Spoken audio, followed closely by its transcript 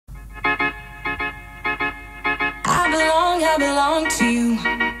I belong to you.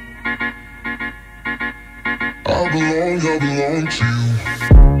 I belong to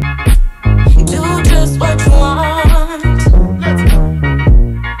you. Do just what you want.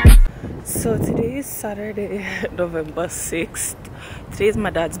 So today is Saturday, November 6th. Today is my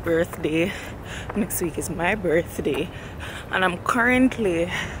dad's birthday. Next week is my birthday. And I'm currently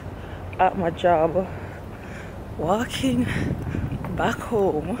at my job walking back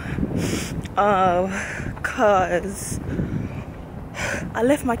home cause I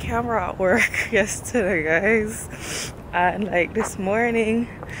left my camera at work yesterday, guys, and like this morning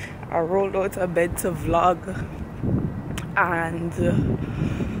I rolled out of bed to vlog and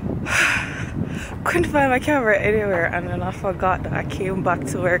couldn't find my camera anywhere, and then I forgot that I came back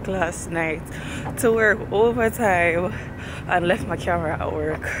to work last night to work overtime and left my camera at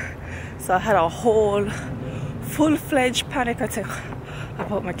work. So I had a whole full-fledged panic attack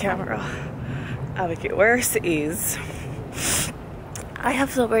about my camera. And make it worse is I have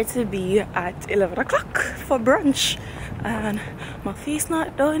somewhere to be at 11 o'clock for brunch and my face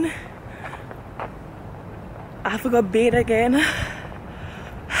not done. I have to go bathe again.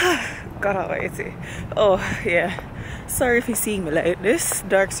 God almighty. Oh yeah, sorry if you're seeing me like this,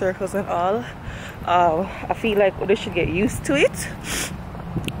 dark circles and all. I feel like they should get used to it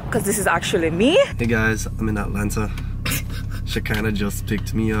because this is actually me. Hey guys, I'm in Atlanta. She kind of just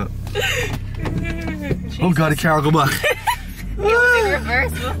picked me up. Oh god, I can't go back. It was in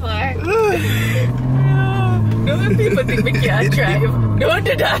reverse before. Don't people think we can't drive. Don't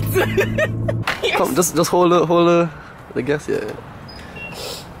do that. Come, just hold the gas, yeah.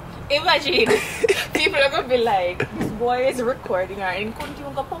 Imagine, people are gonna be like, this boy is recording her and couldn't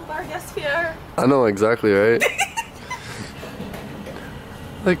even go pump our gas here. I know exactly, right?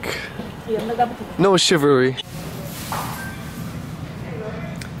 Like, no chivalry.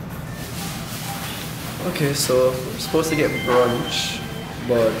 Okay, so we're supposed to get brunch,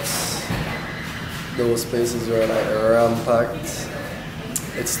 but those places were like ram-packed.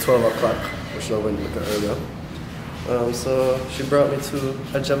 It's 12 o'clock, which I went looking earlier. So she brought me to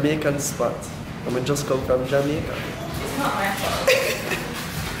a Jamaican spot. I just come from Jamaica. It's not my fault.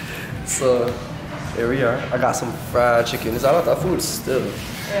 So here we are. I got some fried chicken. There's a lot of food still.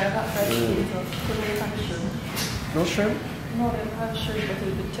 Yeah, I got fried chicken. Couldn't wait on shrimp. No shrimp? No, they have shrimp, but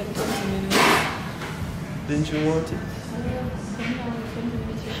it'll be 10-20 minutes. Didn't you want it?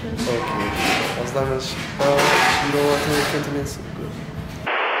 Okay. As long as you don't want to wait 20 minutes, good.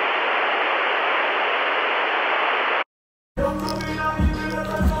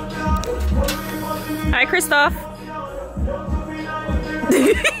 Hi, Christoph.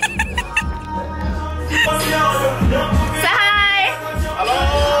 Say hi. Hello.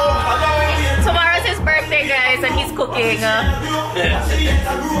 Tomorrow's his birthday, guys, and he's cooking.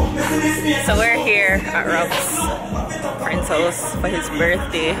 So we're here at Rob's friend's house for his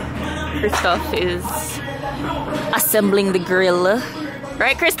birthday. Christoph is assembling the grill.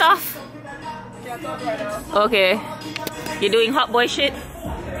 Right, Christoph? Okay. You doing hot boy shit?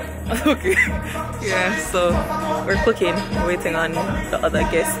 Okay. Yeah, so we're cooking, waiting on the other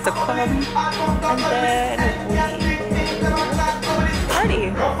guests to come, and then we will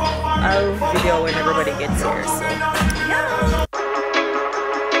party. I'll video when everybody gets here, so yeah.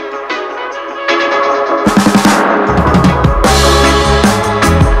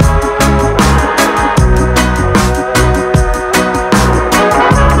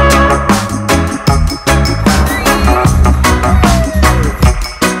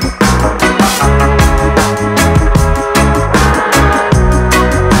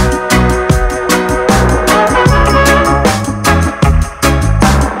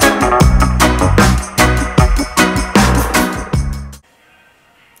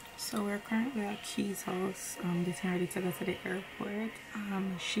 She's house, getting ready to go to the airport.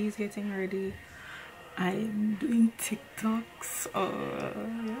 She's getting ready. I'm doing TikToks.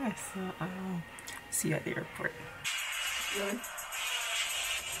 Yeah, so see you at the airport.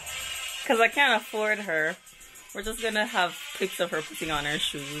 Because I can't afford her. We're just gonna have pics of her putting on her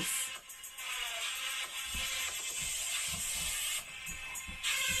shoes.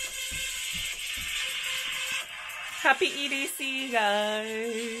 Happy EDC,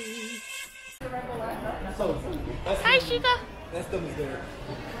 guys. Hi, Shika. That's them there.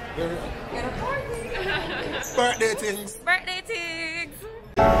 Birthday things. Birthday things.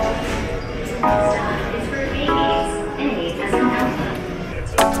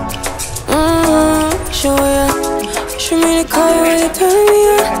 Show me the car where you turn me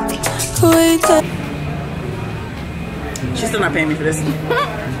on. She's still not paying me for this.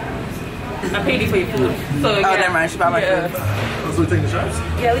 I paid you for your food. So, yeah. Oh, never mind. She bought my food. So we taking the shots?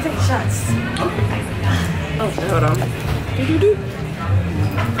 Yeah, we take shots. Oh, hold on.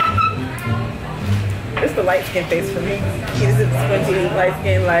 It's the light skin face for me. He isn't squinty, light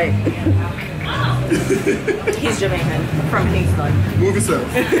skin like. He's Jamaican from Kingston. Move yourself.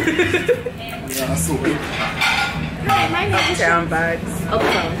 Yeah, I saw it. Hi, my name is Uptown vibes.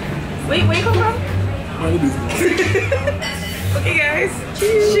 Uptown. Wait, where you come from? Mind your business. Okay, guys. She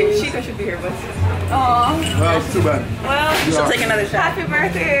should be here, but. Aww. Well, too bad. Well, she'll take another shot. Happy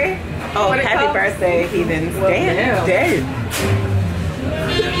birthday. Oh, happy birthday, heathens. Damn. Dead.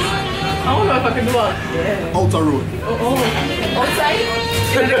 I don't know if I can do all. Yeah. Outer road. Outside?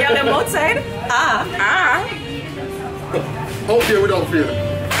 You gonna get them outside? Out here without fear.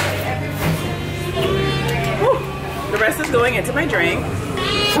 The rest is going into my drink.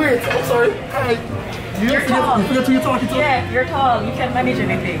 Wait, I'm sorry. Hi. You're tall. You forget who you're talking to? Yeah, you're tall. You can't manage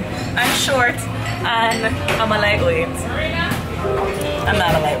anything. I'm short and I'm a lightweight. I'm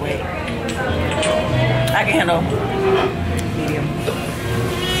not a lightweight. I can handle medium.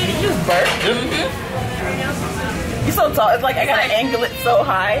 Did you just burp? You're so tall. It's like I gotta angle it so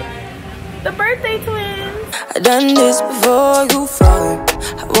high. The birthday twins. I done this before you fall.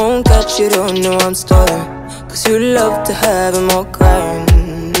 I won't catch you, don't know I'm stalling. Cause you love to have him all crying.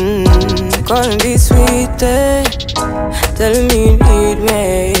 Calling me sweet, telling me you need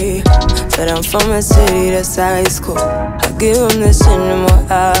me. But I'm from a city that's high school. I give him this anymore,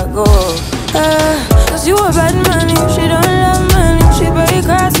 I go. Cause you a bad man, she don't love money. She break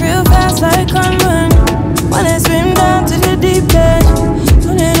grass real fast like conman. When I swim down to the deep end,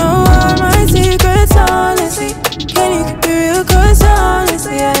 don't they know all my secrets, honestly. Can you keep it real, cause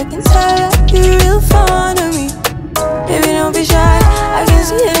honestly I can tell that you're real fond of me. Baby, don't be shy, I can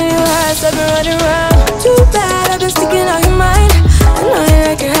see it in your eyes. I've been running around, too bad I've been sticking out your mind. I know you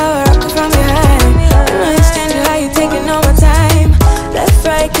like it how I rock it from behind. I know you stand it how you taking all my time. Left,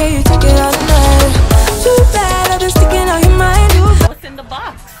 right, can you take it all night? Too bad I've been sticking out your mind. What's in the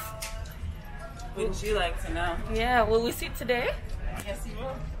box? Would you like to know? Yeah, will we see it today? Yes, you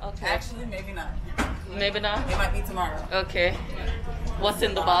will. Okay. Actually, maybe not. Maybe not? It might be tomorrow. Okay. What's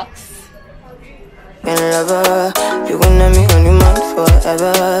in the box? And lover, you gonna be on your mind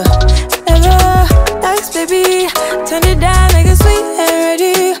forever. Ever, thanks baby. Turn it down, make it sweet and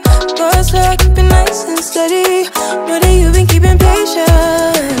ready. Go slow, keep it nice and steady. Know that you've been keeping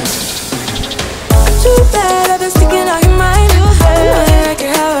patience. Too bad I've been sticking out your mind. I know you like it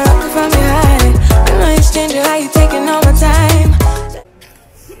how I rock it from behind. I know you stand it how you taking all my time.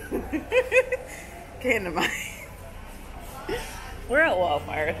 Okay, in the mind. We're at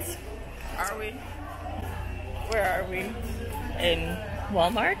Walmart. Are we? Where are we? In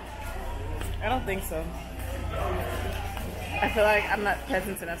Walmart? I don't think so. I feel like I'm not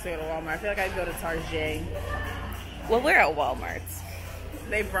peasant enough to go to Walmart. I feel like I'd go to Target. Well, we're at Walmart.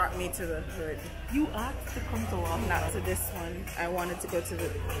 They brought me to the hood. You asked to come to Walmart. Not to this one. I wanted to go to the...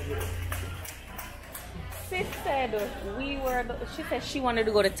 Sis said she said she wanted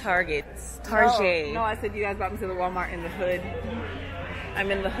to go to Target. Target. No, I said you guys brought me to the Walmart in the hood.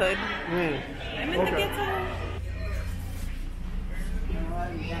 I'm in the hood. I'm in the ghetto.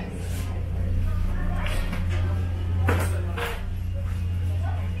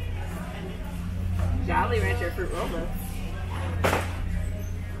 Jolly Rancher fruit roll-up.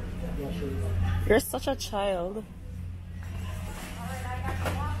 You're such a child.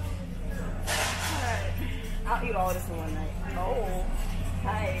 I'll eat all of this in one night. Oh,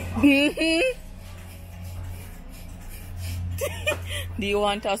 hi. Do you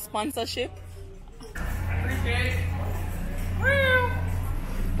want a sponsorship? Appreciate it.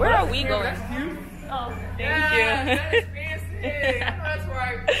 Where are we going? That's you. Oh, thank Yeah, you. that's fancy. That's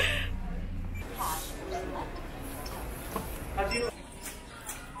right.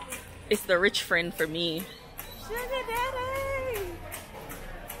 It's the rich friend for me. Sugar daddy.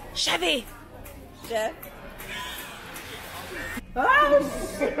 Chevy. Chef.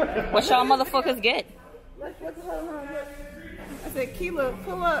 What y'all motherfuckers get? I said, Keela,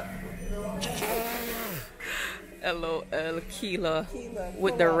 pull up. LOL, Keela.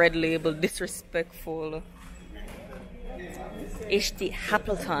 With pull the up. red label, disrespectful. HT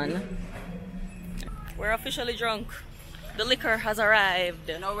Appleton. We're officially drunk. The liquor has arrived.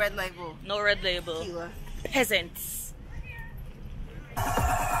 No red label. No red label. Keela. Peasants.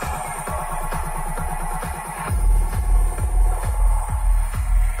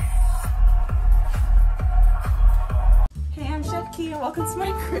 Hey, I'm Chef Key and welcome to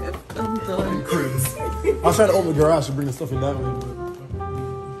my crib. I'm done. Cribs. I was trying to open the garage to bring the stuff in that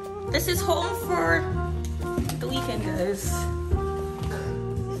way. This is home for the weekend, guys.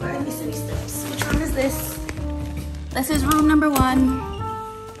 Let me see these steps. Which one is this? This is room number 1.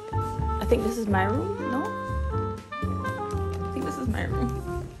 I think this is my room. No? I think this is my room.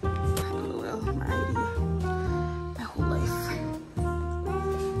 Well, my ID. My whole life.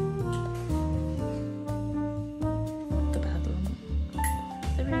 The bathroom.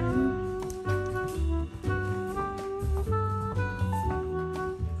 The room.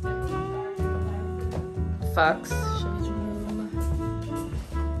 Fox. Show's room.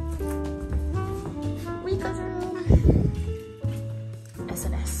 Rika's room.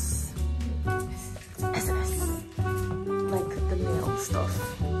 SNS. SNS. Like the nail stuff.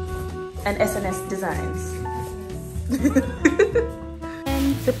 And SNS designs.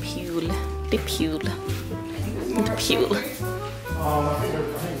 And the pule. The pule. The pule.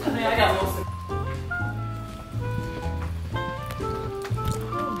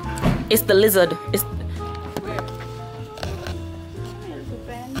 It's the lizard. It's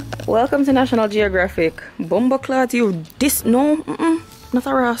Welcome to National Geographic. Bumbleclad, you no, not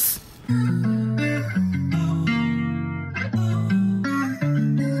a Ross.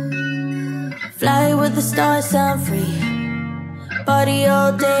 Fly with the stars, I'm free. Party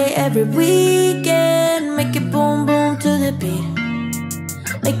all day, every weekend. Make it boom, boom to the beat.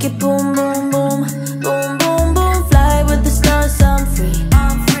 Make it boom, boom, boom. Boom, boom, boom. Fly with the stars, I'm free.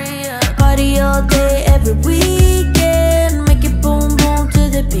 Party all day, every weekend. Make it boom, boom to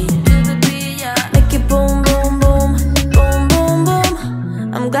the beat. Make it boom, boom, boom. Boom, boom,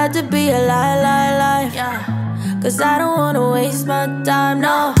 boom. I'm glad to be alive, yeah. Cause I don't wanna waste my time,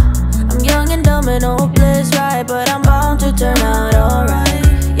 no. I'm young and dumb and hopeless, right? But I'm bound to turn out alright,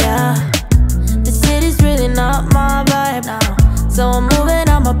 yeah. The city's really not my vibe now, so I'm moving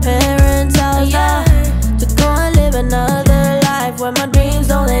out my parents' house, yeah. To go and live another life where my dreams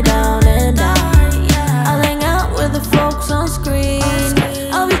don't lay down and die. I'll hang out with the folks on screen.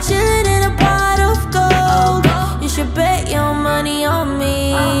 I'll be chilling in a pot of gold. You should bet your money on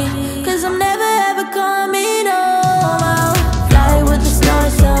me, cause I'm never ever coming home. I'll fly with the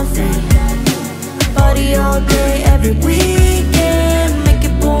stars, I'm free. Party all day, every weekend. Make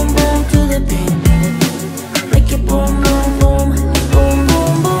it boom, boom to the beat. Make it boom, boom, boom. Boom,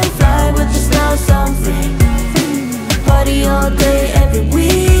 boom, boom. Fly with the stars, I'm free. Party all day, every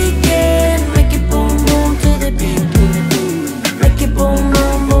weekend. Make it boom, boom to the beat. Make it boom,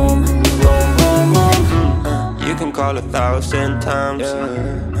 boom, boom. Boom, boom, boom. You can call 1,000 times,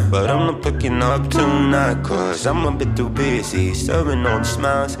 but I'm not picking up tonight, cause I'm a bit too busy serving all the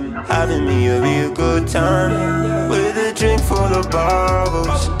smiles, having me a real good time with a drink full of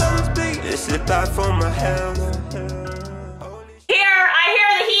bubbles. It's the back for my health. Here, I hear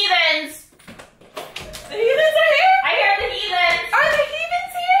the heathens. The heathens are here? I hear the heathens. Are the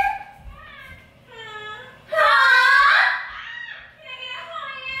heathens here? Huh?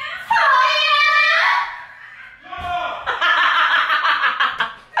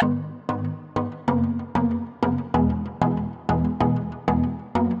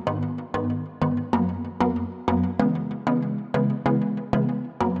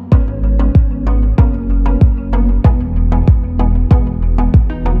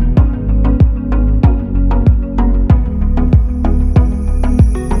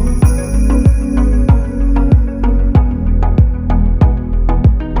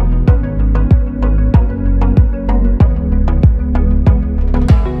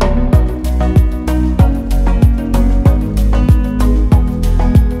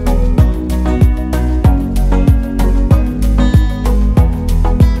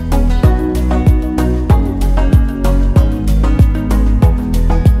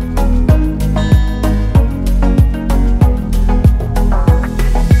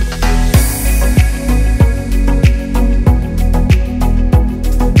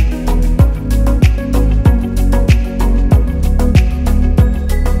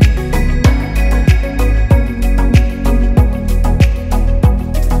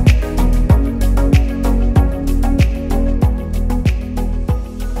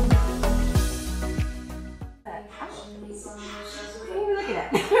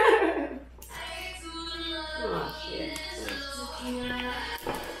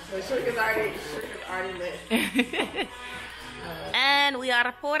 And we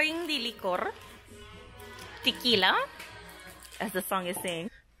are pouring the liquor, tequila, as the song is saying.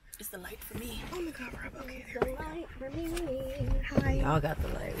 It's the light for me. Oh my god, Rob. Okay, there we go. Light for me. Hi. Y'all got the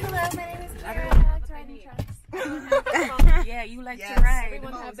light. Hello, my name is Kara. I like to ride in trucks. Yeah, you like to ride.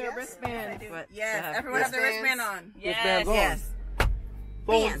 Everyone have their wristbands. Yes, everyone has their wristband on. Yes. Yes.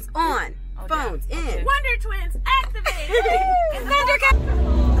 Bands on. Phones in. Wonder Twins activate. It's Thundercat.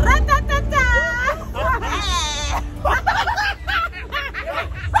 Ra-ta-ta-ta.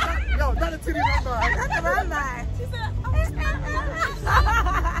 Yo, No, not a titty run by. That's a run by.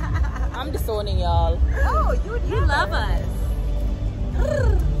 I'm disowning y'all. Oh, you love us.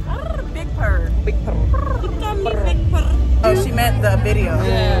 Big purr. Big purr. Oh, she meant the video.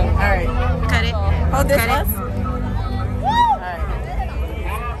 Yeah. All right. Cut it. Oh, this Cut us? it. All right.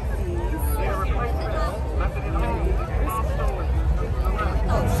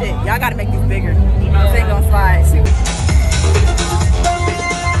 Oh shit, y'all gotta make these bigger. This ain't gonna slide.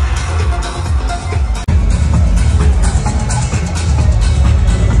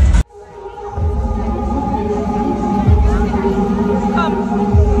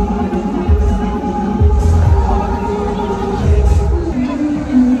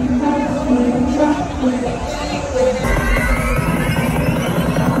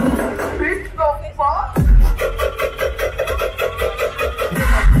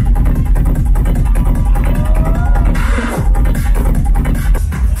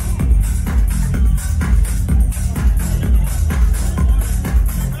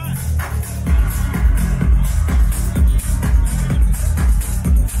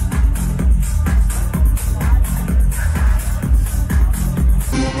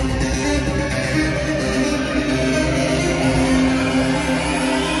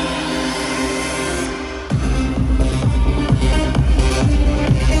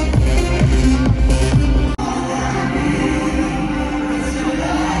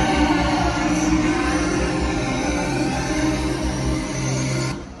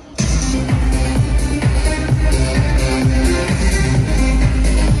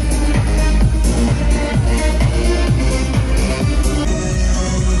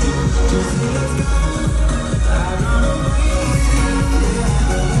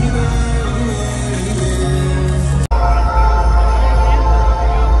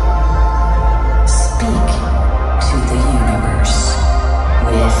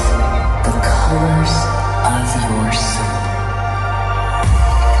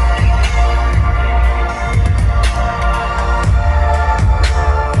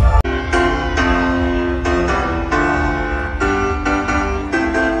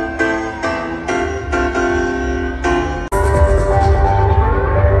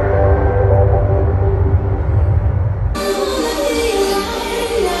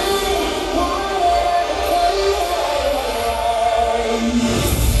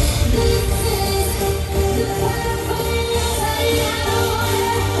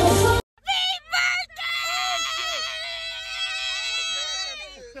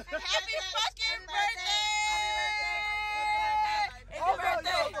 Happy fucking birthday! It's your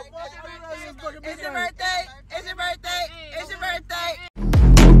birthday! It's your birthday!